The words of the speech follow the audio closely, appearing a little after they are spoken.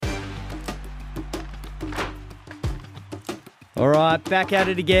All right, back at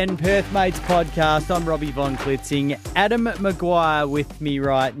it again. Perth Mates podcast. I'm Robbie Von Klitzing. Adam McGuire with me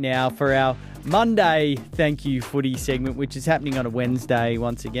right now for our Monday Thank You Footy segment, which is happening on a Wednesday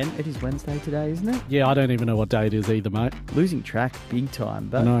once again. It is Wednesday today, isn't it? Yeah, I don't even know what day it is either, mate. Losing track big time,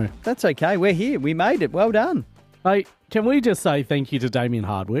 but I know. That's okay. We're here. We made it. Well done. Hey, can we just say thank you to Damian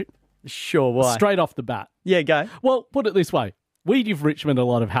Hardwick? Sure, why? Straight off the bat. Yeah, go. Well, put it this way. We give Richmond a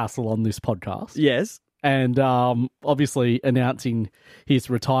lot of hassle on this podcast. Yes. And obviously announcing his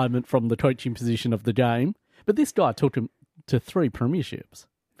retirement from the coaching position of the game. But this guy took him to 3 premierships.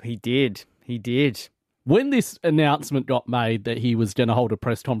 He did. He did. When this announcement got made that he was going to hold a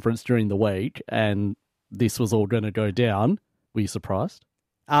press conference during the week and this was all going to go down, were you surprised?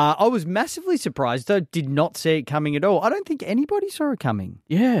 I was massively surprised, though. Did not see it coming at all. I don't think anybody saw it coming.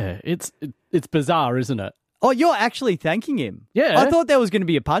 Yeah, it's bizarre, isn't it? Oh, you're actually thanking him? Yeah. I thought there was going to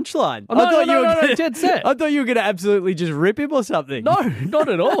be a punchline. Oh, no, dead set. I thought you were going to absolutely just rip him or something. No, not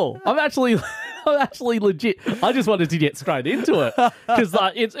at all. I'm actually legit. I just wanted to get straight into it because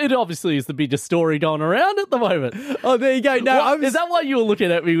it obviously is the biggest story going around at the moment. Oh, there you go. No, Is that why you were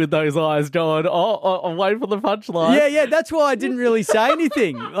looking at me with those eyes going, I'm waiting for the punchline? Yeah. That's why I didn't really say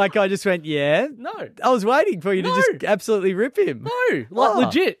anything. Like, I just went, yeah. No. I was waiting for you to just absolutely rip him. No.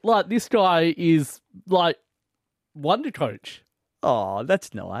 Legit. Like, this guy is, like, wonder coach. Oh,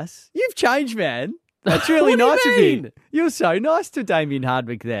 that's nice. You've changed, man. That's really nice of you. You were so nice to Damian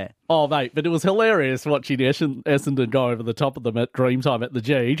Hardwick there. Oh, mate, but it was hilarious watching Essendon go over the top of them at Dreamtime at the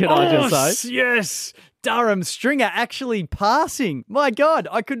G. Can I just say? Yes. Durham Stringer actually passing. My God,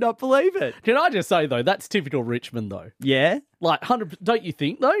 I could not believe it. Can I just say, though, that's typical Richmond, though. Yeah? Like, 100%, don't you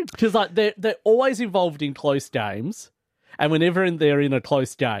think, though? Because, like, they're always involved in close games, and whenever they're in a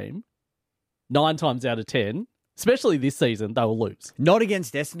close game, 9 times out of 10, especially this season, they will lose. Not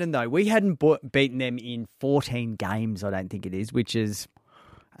against Essendon, though. We hadn't beaten them in 14 games, I don't think it is, which is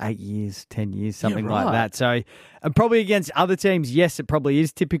 8 years, 10 years, something like that. So probably against other teams, yes, it probably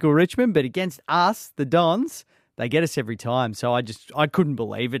is typical Richmond, but against us, the Dons, they get us every time. So I couldn't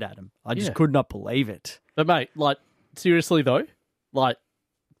believe it, Adam. I just could not believe it. But, mate, like, seriously, though, like,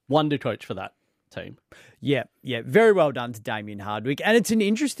 wonder coach for that team. Yeah. Very well done to Damian Hardwick. And it's an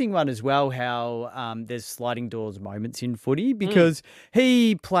interesting one as well, how there's sliding doors moments in footy because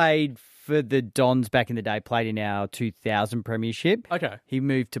he played for the Dons back in the day, played in our 2000 premiership. Okay. He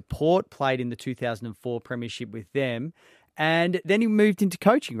moved to Port, played in the 2004 premiership with them. And then he moved into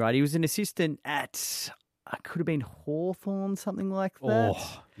coaching, right? He was an assistant at, could have been Hawthorn, something like that.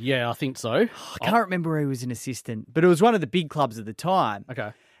 Oh, yeah, I think so. I can't remember where he was an assistant, but it was one of the big clubs at the time.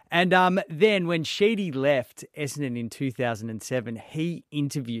 Okay. And then when Sheedy left Essendon in 2007, he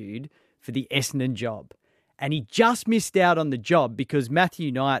interviewed for the Essendon job. And he just missed out on the job because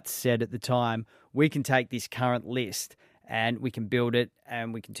Matthew Knight said at the time, we can take this current list and we can build it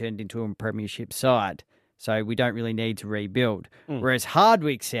and we can turn it into a premiership side. So we don't really need to rebuild. Whereas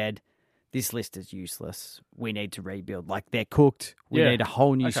Hardwick said, this list is useless. We need to rebuild. Like, they're cooked. We need a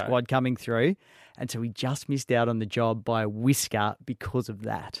whole new squad coming through. And so he just missed out on the job by a whisker because of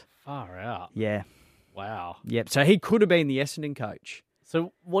that. Far out. Yeah. Wow. Yep. So he could have been the Essendon coach.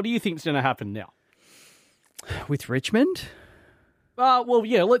 So what do you think's going to happen now? With Richmond? Well,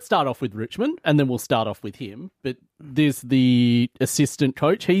 yeah, let's start off with Richmond, and then we'll start off with him. But there's the assistant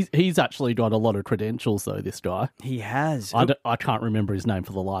coach. He's actually got a lot of credentials, though, this guy. He has. I can't remember his name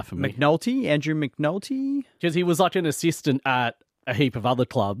for the life of me. Andrew McNulty? Because he was like an assistant at a heap of other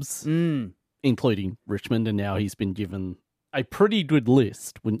clubs, including Richmond, and now he's been given a pretty good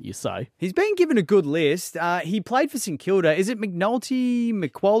list, wouldn't you say? He's been given a good list. He played for St Kilda. Is it McNulty,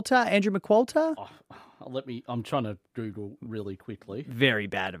 Andrew McQualter? I'm trying to Google really quickly. Very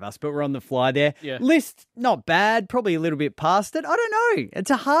bad of us, but we're on the fly there. Yeah. List, not bad, probably a little bit past it. I don't know.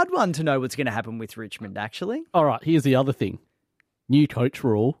 It's a hard one to know what's going to happen with Richmond, actually. All right, here's the other thing. New coach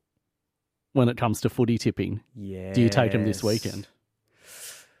rule when it comes to footy tipping. Yeah. Do you take him this weekend?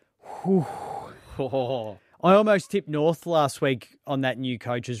 I almost tipped North last week on that new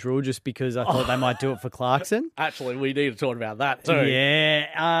coach's rule just because I thought they might do it for Clarkson. Actually, we need to talk about that too.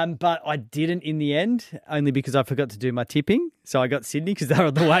 Yeah, but I didn't in the end, only because I forgot to do my tipping. So I got Sydney because they're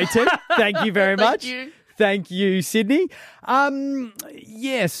on the way too. Thank you very much. Thank you, Sydney.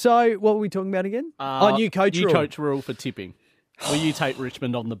 Yeah, so what were we talking about again? New coach rule. New coach rule for tipping. Will you take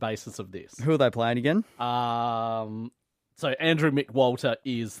Richmond on the basis of this? Who are they playing again? So Andrew McWalter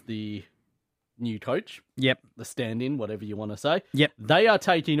is the new coach. Yep. The stand-in, whatever you want to say. Yep. They are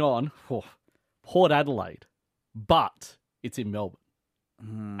taking on Port Adelaide, but it's in Melbourne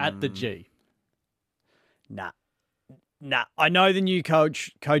at the G. Nah. Nah, I know the new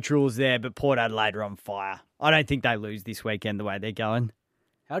coach rules there, but Port Adelaide are on fire. I don't think they lose this weekend the way they're going.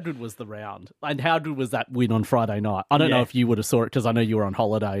 How good was the round? And how good was that win on Friday night? I don't know if you would have saw it because I know you were on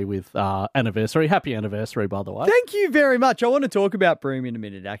holiday with anniversary. Happy anniversary, by the way. Thank you very much. I want to talk about Broome in a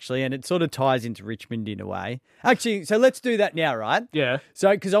minute, actually, and it sort of ties into Richmond in a way. Actually, so let's do that now, right? Yeah.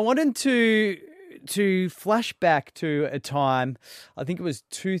 So, because I wanted to flash back to a time, I think it was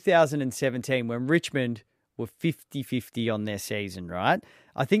 2017, when Richmond were 50-50 on their season, right?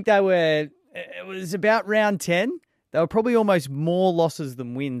 I think it was about round 10. They were probably almost more losses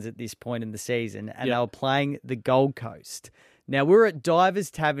than wins at this point in the season, and they were playing the Gold Coast. Now, we were at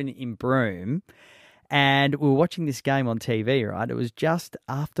Divers Tavern in Broome, and we were watching this game on TV, right? It was just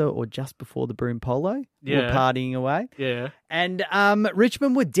after or just before the Broome Polo. We were partying away. Yeah. And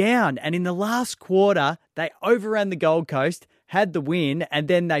Richmond were down, and in the last quarter, they overran the Gold Coast, had the win, and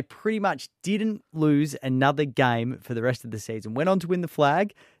then they pretty much didn't lose another game for the rest of the season. Went on to win the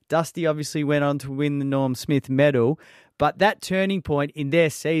flag. Dusty obviously went on to win the Norm Smith medal, but that turning point in their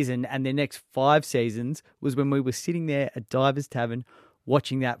season and their next 5 seasons was when we were sitting there at Divers Tavern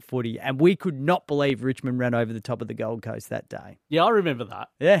watching that footy, and we could not believe Richmond ran over the top of the Gold Coast that day. Yeah, I remember that.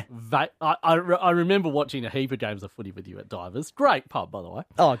 Yeah. I remember watching a heap of games of footy with you at Divers. Great pub, by the way.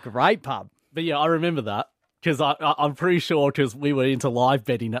 Oh, great pub. But yeah, I remember that. Because I'm pretty sure because we were into live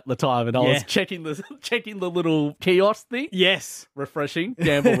betting at the time, and I was checking the little kiosk thing. Yes, refreshing.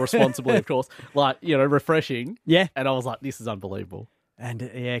 Gamble responsibly, of course. Refreshing. Yeah, and I was like, this is unbelievable. And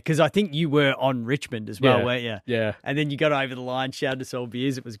because I think you were on Richmond as well, weren't you? Yeah. And then you got over the line, shouted us all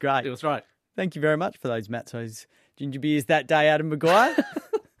beers. It was great. It was right. Thank you very much for those Matzo's ginger beers that day, Adam McGuire.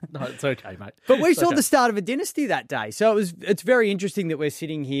 No, it's okay, mate. But we saw the start of a dynasty that day. So it's very interesting that we're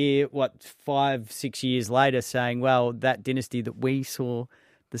sitting here, 5-6 years later saying, well, that dynasty that we saw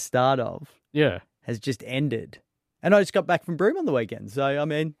the start of has just ended. And I just got back from Broome on the weekend. So, I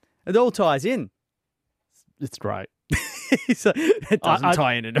mean, it all ties in. It's great. So it doesn't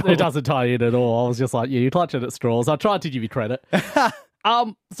tie in at all. It doesn't tie in at all. I was just like, you're clutching at straws. I tried to give you credit.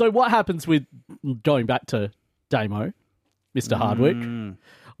 So what happens with, going back to Damo, Mr. Hardwick,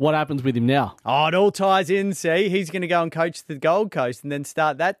 what happens with him now? Oh, it all ties in, see? He's going to go and coach the Gold Coast and then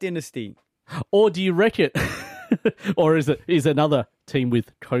start that dynasty. Or do you reckon, or is another team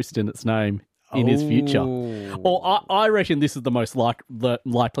with Coast in its name in his future? Or I reckon this is the most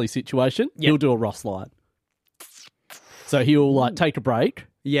likely situation. Yep. He'll do a Ross line. So he'll take a break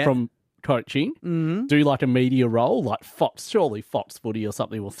from coaching, do like a media role, like Fox Footy or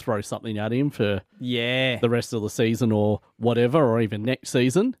something will throw something at him for the rest of the season or whatever, or even next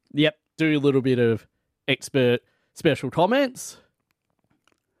season. Yep. Do a little bit of expert special comments.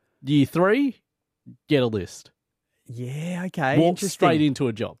 Year 3, get a list. Yeah, okay. Walk straight into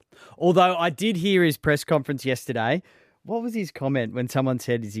a job. Although I did hear his press conference yesterday. What was his comment when someone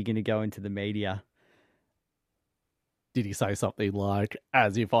said, is he going to go into the media? Did he say something like,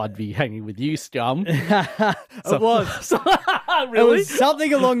 as if I'd be hanging with you, scum? It was. Really? It was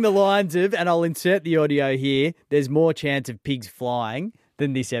something along the lines of, and I'll insert the audio here, there's more chance of pigs flying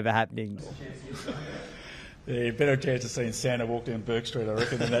than this ever happening. Yeah, better chance of seeing Santa walk down Burke Street, I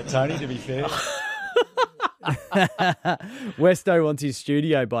reckon, than that, Tony, to be fair. Westo wants his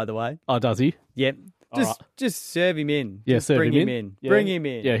studio, by the way. Oh, does he? Yep. Just serve him in. Yeah, just bring him in. Yeah. Bring him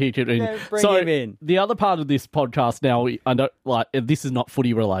in. Yeah, he could. Bring him in. The other part of this podcast now, I know, this is not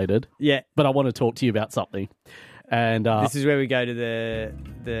footy related. Yeah, but I want to talk to you about something. And this is where we go to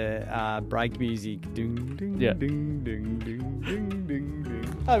the break music. Ding, ding, ding, ding, ding, ding, ding,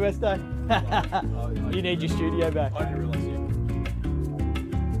 ding. Hi, Westo. You need your studio back. I didn't realise you.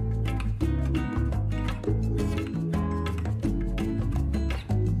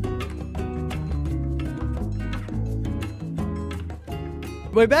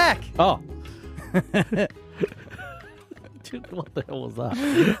 We're back. Oh. What the hell was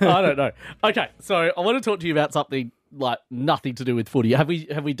that? I don't know. Okay, so I want to talk to you about something like nothing to do with footy. Have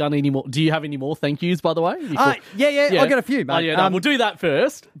we done any more? Do you have any more thank yous, by the way? Yeah. I got a few, mate. Oh, yeah, we'll do that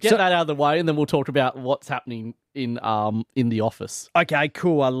first. Get that out of the way, and then we'll talk about what's happening in the office. Okay,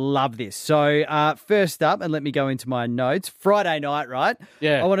 cool. I love this. So first up, and let me go into my notes. Friday night, right?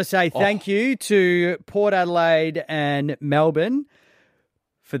 Yeah. I want to say thank you to Port Adelaide and Melbourne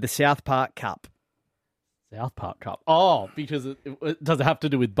for the South Park Cup. South Park Cup. Oh, because it does it have to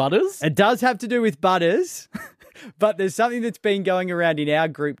do with Butters? It does have to do with Butters, but there's something that's been going around in our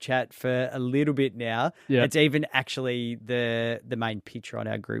group chat for a little bit now. Yeah. It's even actually the main picture on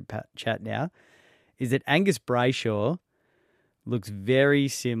our group chat now, is that Angus Brayshaw looks very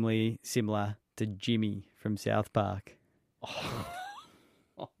similar to Jimmy from South Park.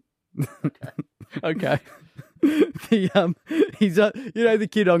 Okay. He's the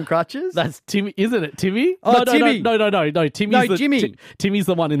kid on crutches. That's Timmy, isn't it? Timmy? Oh, no, Timmy. No. Timmy's Jimmy. Timmy's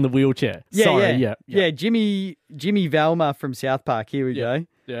the one in the wheelchair. Yeah, Sorry, yeah. Jimmy Valma from South Park. Here we go.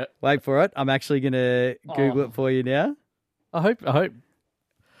 Yeah. Wait for it. I'm actually going to Google it for you now. I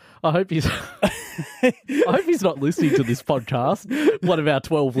hope he's not listening to this podcast. One of our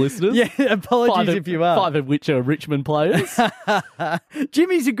 12 listeners. Yeah, apologies if you are. 5 of which are Richmond players.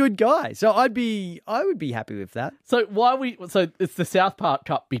 Jimmy's a good guy, so I would be happy with that. So it's the South Park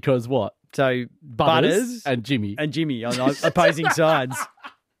Cup because what? So Butters and Jimmy on opposing sides.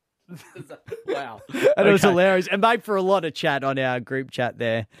 Wow. And it was hilarious. And made for a lot of chat on our group chat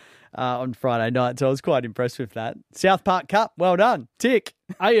there on Friday night. So I was quite impressed with that. South Park Cup, well done. Tick.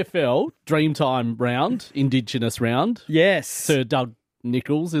 AFL Dreamtime round, Indigenous round. Yes. Sir Doug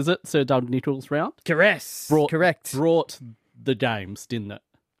Nicholls, is it? Sir Doug Nicholls round? Correct. Brought the games, didn't it?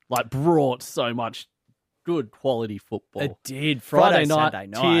 Brought so much good quality football. It did. Friday night, Saturday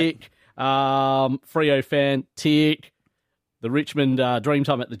night. Tick. Freo fan, tick. The Richmond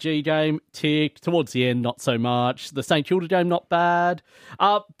Dreamtime at the G game, tick. Towards the end, not so much. The St Kilda game, not bad.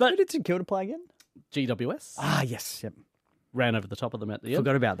 But who did St Kilda play again? GWS. Ah, yes. Yep. Ran over the top of them at the end.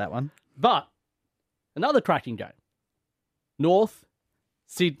 Forgot about that one. But another cracking game. North,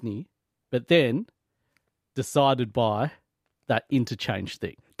 Sydney, but then decided by that interchange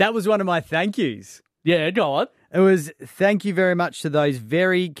thing. That was one of my thank yous. Yeah, go on. It was thank you very much to those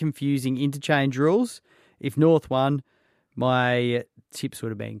very confusing interchange rules. If North won, my tips would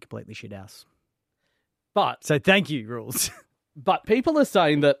have been completely shit house. So thank you, rules. But people are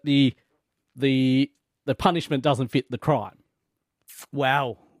saying that the punishment doesn't fit the crime.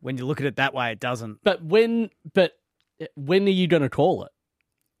 Wow. When you look at it that way, it doesn't. But when are you going to call it?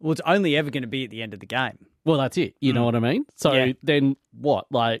 Well, it's only ever going to be at the end of the game. Well, that's it. You know what I mean? So then what?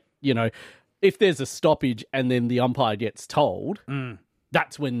 If there's a stoppage and then the umpire gets told,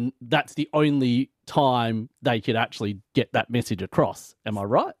 that's the only time they could actually get that message across. Am I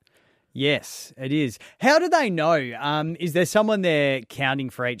right? Yes, it is. How do they know? Is there someone there counting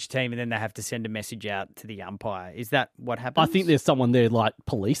for each team and then they have to send a message out to the umpire? Is that what happens? I think there's someone there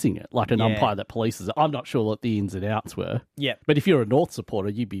policing it, like an umpire that polices it. I'm not sure what the ins and outs were. Yeah. But if you're a North supporter,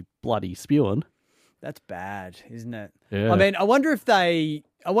 you'd be bloody spewing. That's bad, isn't it? Yeah. I mean, I wonder if they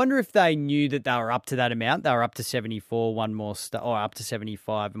knew that they were up to that amount. They were up to 74, one more or up to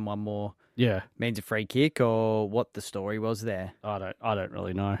 75 and one more. Yeah. Means a free kick, or what the story was there. I don't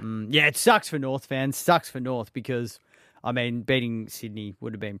really know. Yeah, it sucks for North fans. Sucks for North because, I mean, beating Sydney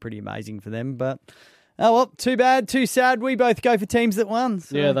would have been pretty amazing for them. But, oh, well, too bad, too sad. We both go for teams that won.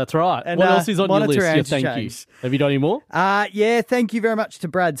 So. Yeah, that's right. And, what else is on your list? Yeah, thank you. Have you got any more? Yeah, thank you very much to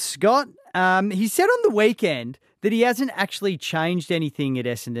Brad Scott. He said on the weekend that he hasn't actually changed anything at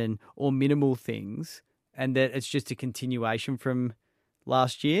Essendon or minimal things and that it's just a continuation from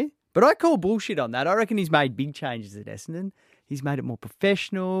last year. But I call bullshit on that. I reckon he's made big changes at Essendon. He's made it more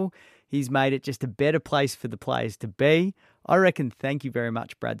professional. He's made it just a better place for the players to be. I reckon, thank you very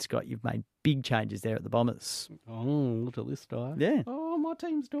much, Brad Scott. You've made big changes there at the Bombers. Oh, look at this guy. Yeah. Oh, my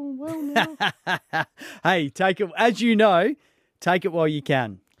team's doing well now. Hey, take it, as you know, take it while you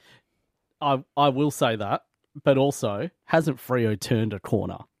can. I will say that, but also, hasn't Freo turned a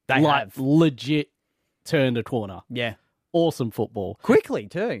corner? They have. Legit turned a corner. Yeah. Awesome football. Quickly,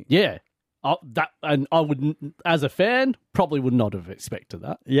 too. Yeah. And I would, as a fan, probably would not have expected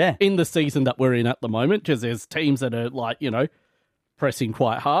that. Yeah. In the season that we're in at the moment, because there's teams that are pressing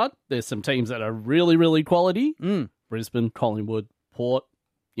quite hard. There's some teams that are really, really quality. Brisbane, Collingwood, Port,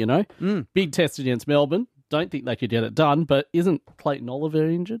 Big test against Melbourne. Don't think they could get it done, but isn't Clayton Oliver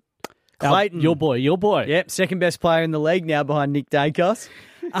injured? Clayton. Your boy. Yep, second best player in the league now behind Nick Dacos.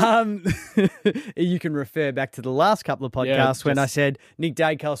 You can refer back to the last couple of podcasts when I said Nick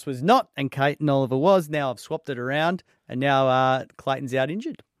Dacos was not and Clayton Oliver was. Now I've swapped it around and now Clayton's out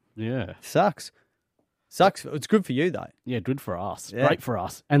injured. Yeah. Sucks. It's good for you, though. Yeah, good for us. Yeah. Great for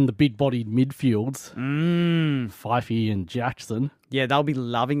us. And the big-bodied midfields. Fifey and Jackson. Yeah, they'll be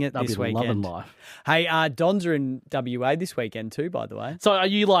loving it They'll this be weekend. Loving life. Hey, Dons are in WA this weekend too, by the way. So are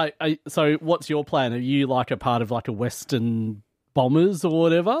you so what's your plan? Are you a part of a Western Bombers or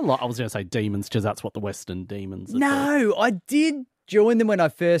whatever? I was going to say Demons because that's what the Western Demons are called. No, I did join them when I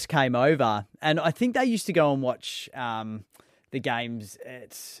first came over. And I think they used to go and watch the games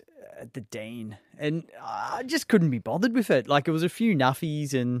at the Dean. And I just couldn't be bothered with it. It was a few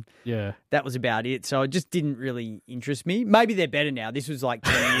nuffies and that was about it. So it just didn't really interest me. Maybe they're better now. This was 10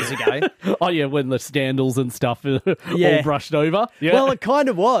 years ago. Oh, yeah, when the scandals and stuff all brushed over. Yeah. Well, it kind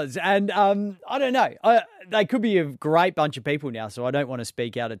of was. And I don't know. they could be a great bunch of people now, so I don't want to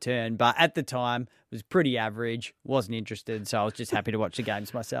speak out of turn. But at the time, it was pretty average. Wasn't interested, so I was just happy to watch the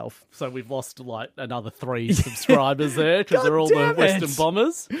games myself. So we've lost like another 3 subscribers there because they're all the Western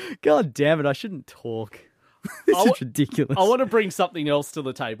Bombers. God damn it! I shouldn't talk. This is ridiculous. I want to bring something else to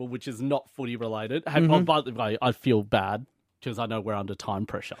the table, which is not footy related. Oh, by the way, I feel bad because I know we're under time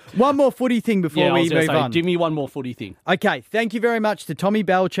pressure. One more footy thing before we move on. Give me one more footy thing. Okay, thank you very much to Tommy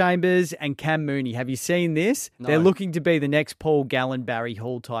Bellchambers and Cam Mooney. Have you seen this? No. They're looking to be the next Paul Gallen, Barry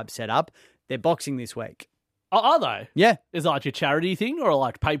Hall type setup. They're boxing this week. Oh, are they? Yeah. Is it like a charity thing or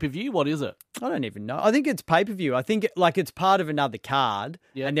like pay-per-view? What is it? I don't even know. I think it's pay-per-view. I think it's part of another card,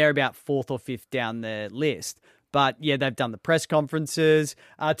 and they're about 4th or 5th down the list. But, yeah, they've done the press conferences.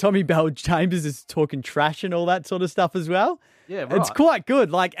 Tommy Bellchambers is talking trash and all that sort of stuff as well. Yeah, right. It's quite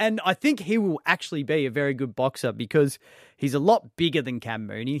good. And I think he will actually be a very good boxer because he's a lot bigger than Cam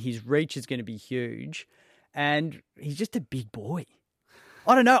Mooney. His reach is going to be huge. And he's just a big boy.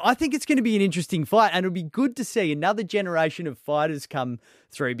 I don't know. I think it's going to be an interesting fight, and it'll be good to see another generation of fighters come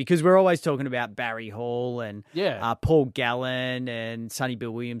through because we're always talking about Barry Hall and Paul Gallen and Sonny Bill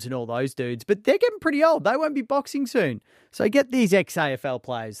Williams and all those dudes, but they're getting pretty old. They won't be boxing soon. So get these ex-AFL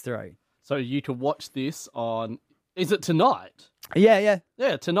players through. So you can watch this on... Is it tonight? Yeah.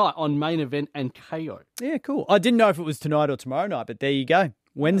 Yeah, tonight on Main Event and KO. Yeah, cool. I didn't know if it was tonight or tomorrow night, but there you go.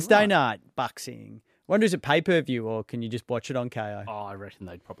 Wednesday night, boxing. Wonder is it pay-per-view or can you just watch it on KO? Oh, I reckon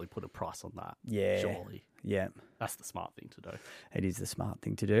they'd probably put a price on that. Yeah. Surely. Yeah. That's the smart thing to do. It is the smart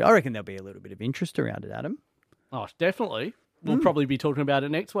thing to do. I reckon there'll be a little bit of interest around it, Adam. Oh, definitely. We'll probably be talking about it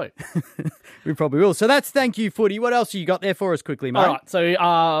next week. We probably will. So that's Thank You Footy. What else have you got there for us quickly, mate? All right.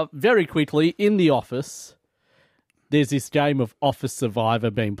 So very quickly, in the office, there's this game of Office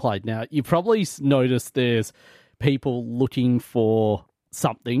Survivor being played. Now, you probably noticed there's people looking for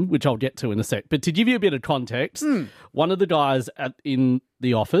something, which I'll get to in a sec. But to give you a bit of context, one of the guys in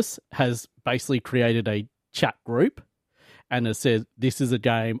the office has basically created a chat group and has said, this is a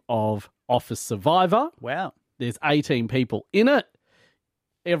game of Office Survivor. Wow. There's 18 people in it.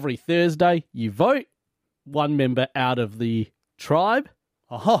 Every Thursday, you vote. One member out of the tribe.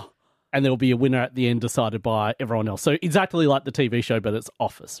 And there'll be a winner at the end decided by everyone else. So exactly like the TV show, but it's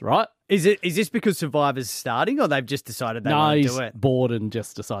Office, right? Is this because Survivor's starting or they've just decided they want to do it? Bored and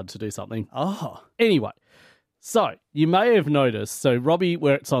just decided to do something. Oh. Anyway, so you may have noticed, so Robbie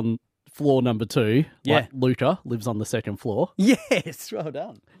works on floor number 2. Yeah. Like Luca lives on the 2nd floor. Yes, well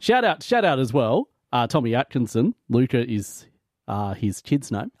done. Shout out as well, Tommy Atkinson. Luca is his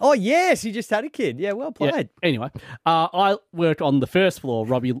kid's name. Oh, yes, he just had a kid. Yeah, well played. Yeah. Anyway, I work on the 1st floor.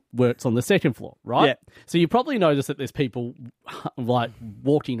 Robbie works on the 2nd floor, right? Yeah. So you probably notice that there's people like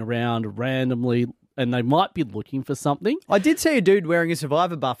walking around randomly and they might be looking for something. I did see a dude wearing a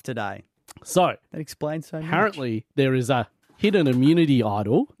Survivor buff today. So that explains so much. Apparently, there is a hidden immunity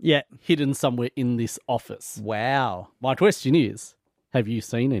idol hidden somewhere in this office. Wow. My question is, have you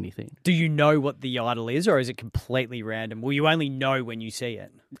seen anything? Do you know what the idol is, or is it completely random? Will you only know when you see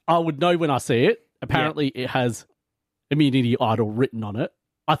it? I would know when I see it. Apparently, it has immunity idol written on it.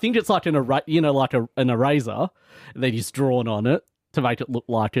 I think it's like an eraser that is drawn on it to make it look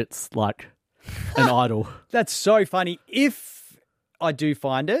like it's like an idol. That's so funny. If I do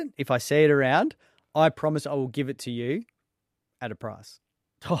find it, if I see it around, I promise I will give it to you at a price.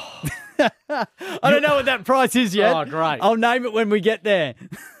 Oh. I don't know what that price is yet. Oh, great. I'll name it when we get there.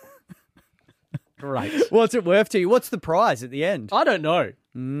 Great. What's it worth to you? What's the prize at the end? I don't know.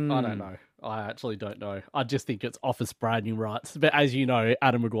 I don't know. I actually don't know. I just think it's office bragging rights. But as you know,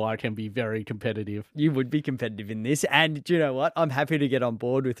 Adam McGuire can be very competitive. You would be competitive in this. And do you know what? I'm happy to get on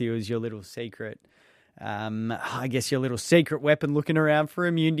board with you as your little secret. I guess your little secret weapon looking around for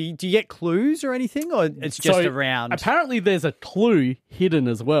immunity. Do you get clues or anything, or it's just around? Apparently there's a clue hidden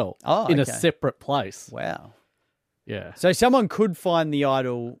as well in a separate place. Wow. Yeah. So someone could find the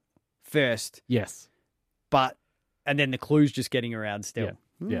idol first. Yes. And then the clue's just getting around still.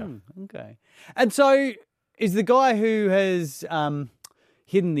 Yeah. Okay. And so is the guy who has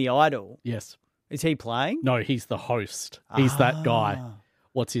hidden the idol? Yes. Is he playing? No, he's the host. He's that guy.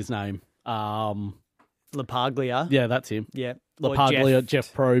 What's his name? LaPaglia. Yeah, that's him. Yeah. LaPaglia,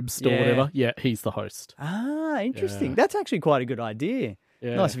 Jeff Probst or whatever. Yeah, he's the host. Interesting. Yeah. That's actually quite a good idea.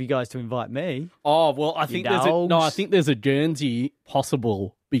 Yeah. Nice of you guys to invite me. Oh, well, I think there's a Guernsey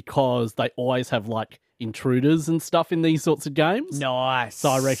possible because they always have like intruders and stuff in these sorts of games. Nice. So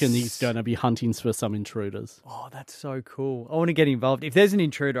I reckon he's going to be hunting for some intruders. Oh, that's so cool. I want to get involved. If there's an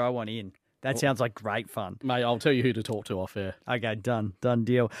intruder, I want in. That sounds like great fun. Mate, I'll tell you who to talk to off air. Okay, done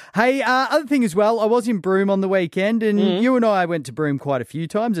deal. Hey, other thing as well, I was in Broome on the weekend, and you and I went to Broome quite a few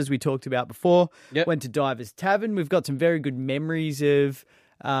times, as we talked about before. Yep. Went to Divers Tavern. We've got some very good memories of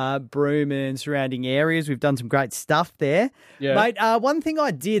Broome and surrounding areas. We've done some great stuff there. Yeah. Mate, one thing I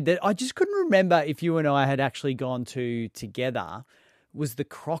did that I just couldn't remember if you and I had actually gone to together was the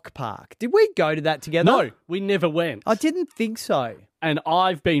Croc Park. Did we go to that together? No, we never went. I didn't think so. And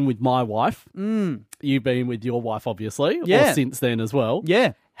I've been with my wife. You've been with your wife, obviously. Yeah. Or since then as well.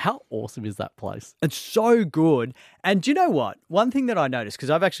 Yeah. How awesome is that place? It's so good. And do you know what? One thing that I noticed, because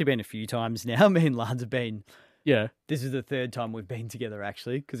I've actually been a few times now, me and Lance have been, Yeah. this is the third time we've been together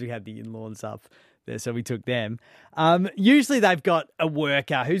actually, because we had the in-laws up there, so we took them. Usually they've got a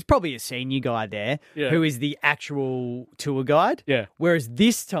worker who's probably a senior guy there, who is the actual tour guide. Yeah. Whereas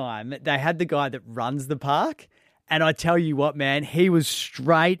this time they had the guy that runs the park. And I tell you what, man, he was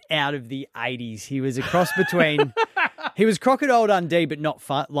straight out of the 80s. He was a cross between, he was Crocodile Dundee, but not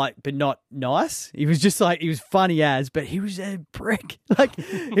fun, but not nice. He was just like, he was funny as, but he was a prick. Like,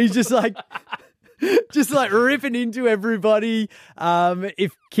 he's just like ripping into everybody.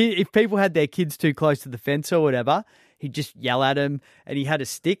 If people had their kids too close to the fence or whatever, he'd just yell at them. And he had a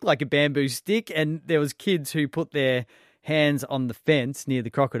stick, like a bamboo stick. And there was kids who put their hands on the fence near the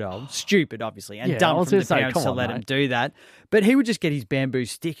crocodile. Stupid, obviously, and dumb from the parents to let him do that. But he would just get his bamboo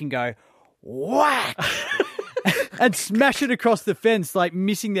stick and go, whack, and smash it across the fence, like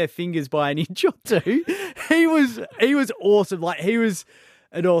missing their fingers by an inch or two. He was awesome. Like, he was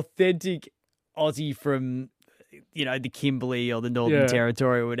an authentic Aussie from, the Kimberley or the Northern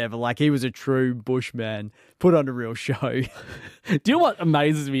Territory or whatever. Like, he was a true bushman, put on a real show. Do you know what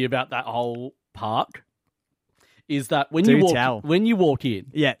amazes me about that whole park? Is that when you walk in,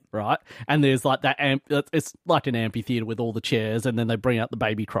 right, and there's like that, it's like an amphitheater with all the chairs, and then they bring out the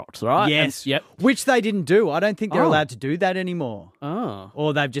baby crocs, right? Yes, yep. Which they didn't do. I don't think they're allowed to do that anymore. Oh,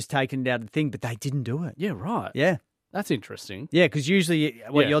 or they've just taken it out of the thing, but they didn't do it. Yeah, right. Yeah, that's interesting. Yeah, because usually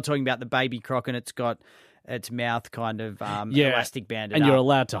what you're talking about, the baby croc, and it's got its mouth kind of elastic banded, and you're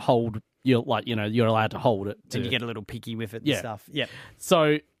allowed to hold. You're allowed to hold it, and you get a little picky with it and stuff. Yeah.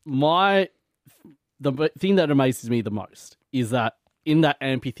 So the thing that amazes me the most is that in that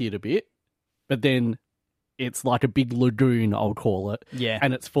amphitheater bit, but then it's like a big lagoon, I'll call it. Yeah.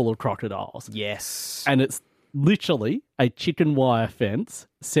 And it's full of crocodiles. Yes. And it's literally a chicken wire fence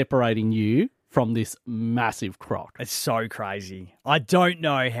separating you from this massive croc. It's so crazy. I don't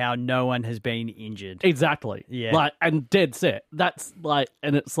know how no one has been injured. Exactly. Yeah. Like, and dead set. That's like,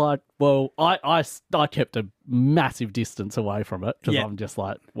 and it's like, well, I kept a massive distance away from it because I'm just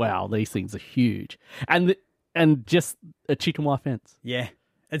like, wow, these things are huge. And just a chicken wire fence. Yeah.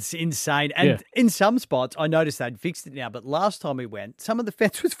 It's insane. And in some spots, I noticed they'd fixed it now, but last time we went, some of the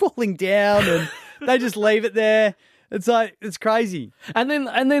fence was falling down and they just leave it there. It's like, it's crazy. And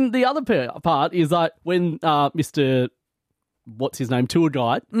then the other part is like when Mr. What's his name, tour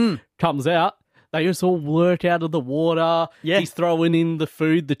guide comes out, they just all work out of the water. Yeah. He's throwing in the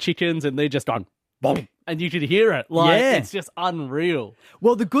food, the chickens, and they're just going, boom. And you could hear it. Like, it's just unreal.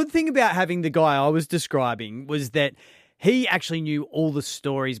 Well, the good thing about having the guy I was describing was that he actually knew all the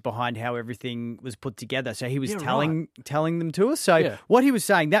stories behind how everything was put together. So he was telling them to us. So what he was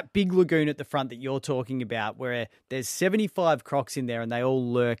saying, that big lagoon at the front that you're talking about, where there's 75 crocs in there and they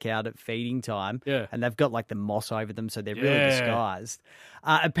all lurk out at feeding time. Yeah. And they've got like the moss over them, so they're really disguised.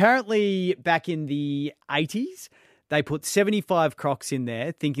 Apparently back in the 80s, they put 75 crocs in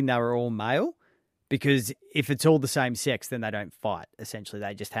there thinking they were all male. Because if it's all the same sex, then they don't fight. Essentially,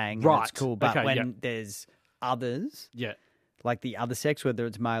 they just hang. Right. And it's cool. But when there's others, like the other sex, whether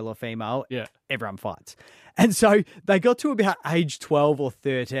it's male or female, everyone fights. And so they got to about age 12 or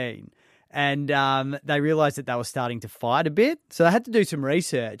 13 and they realised that they were starting to fight a bit. So they had to do some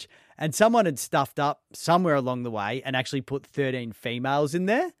research and someone had stuffed up somewhere along the way and actually put 13 females in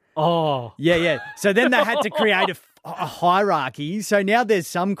there. Oh. Yeah. So then they had to create a hierarchy. So now there's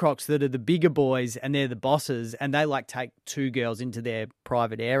some crocs that are the bigger boys and they're the bosses and they like take two girls into their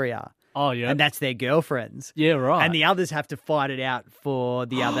private area. Oh, yeah. And that's their girlfriends. Yeah, right. And the others have to fight it out for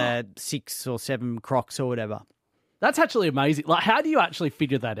the other 6 or 7 crocs or whatever. That's actually amazing. Like, how do you actually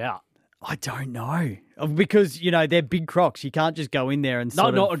figure that out? I don't know. Because, they're big crocs. You can't just go in there and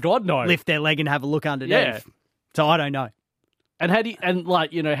God, no. lift their leg and have a look underneath. Yeah. So I don't know. And how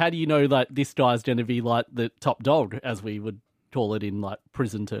do you know that this guy's going to be like the top dog, as we would call it in like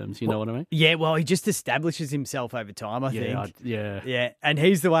prison terms. You know what I mean? Yeah, well, he just establishes himself over time, I think. Yeah. And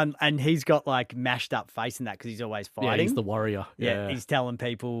he's the one, and he's got like mashed up face and that because he's always fighting. Yeah, he's the warrior. Yeah. He's telling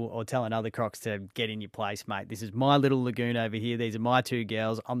people or telling other crocs to get in your place, mate. This is my little lagoon over here. These are my two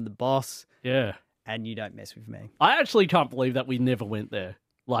girls. I'm the boss. Yeah. And you don't mess with me. I actually can't believe that we never went there,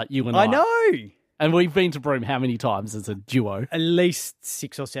 like you and I. I know. And we've been to Broome how many times as a duo? At least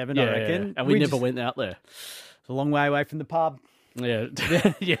 6 or 7, I reckon. Yeah. And we never went out there. It's a long way away from the pub. Yeah,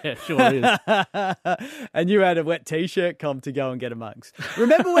 yeah, sure is. And you had a wet T-shirt comp to go and get amongst.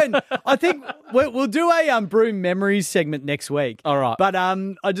 Remember when, I think we'll do a Broome Memories segment next week. All right. But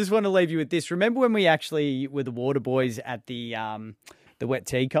I just want to leave you with this. Remember when we actually were the water boys at the wet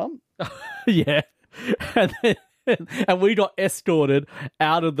tea comp? Yeah. And we got escorted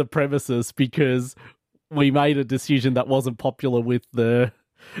out of the premises because we made a decision that wasn't popular with the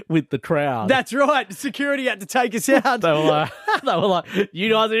crowd. That's right. Security had to take us out. They were like, you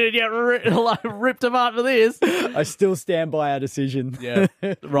guys are going to get ripped apart for this. I still stand by our decision. Yeah.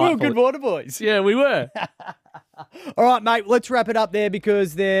 We were good water boys. Yeah, we were. All right, mate, let's wrap it up there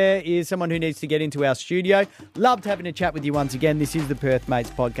because there is someone who needs to get into our studio. Loved having a chat with you once again. This is the Perth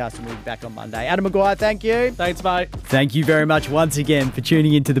Mates podcast and we'll be back on Monday. Adam McGuire, thank you. Thanks, mate. Thank you very much once again for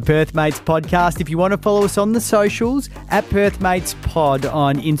tuning into the Perth Mates podcast. If you want to follow us on the socials, at Perth Mates Pod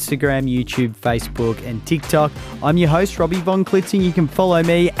on Instagram, YouTube, Facebook and TikTok. I'm your host, Robbie Von Klitzing. You can follow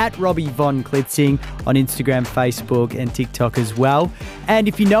me at Robbie Von Klitzing on Instagram, Facebook and TikTok as well. And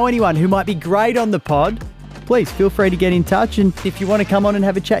if you know anyone who might be great on the pod, please feel free to get in touch. And if you want to come on and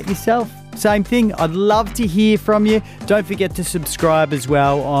have a chat yourself, same thing. I'd love to hear from you. Don't forget to subscribe as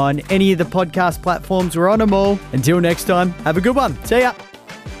well on any of the podcast platforms. We're on them all. Until next time, have a good one. See ya.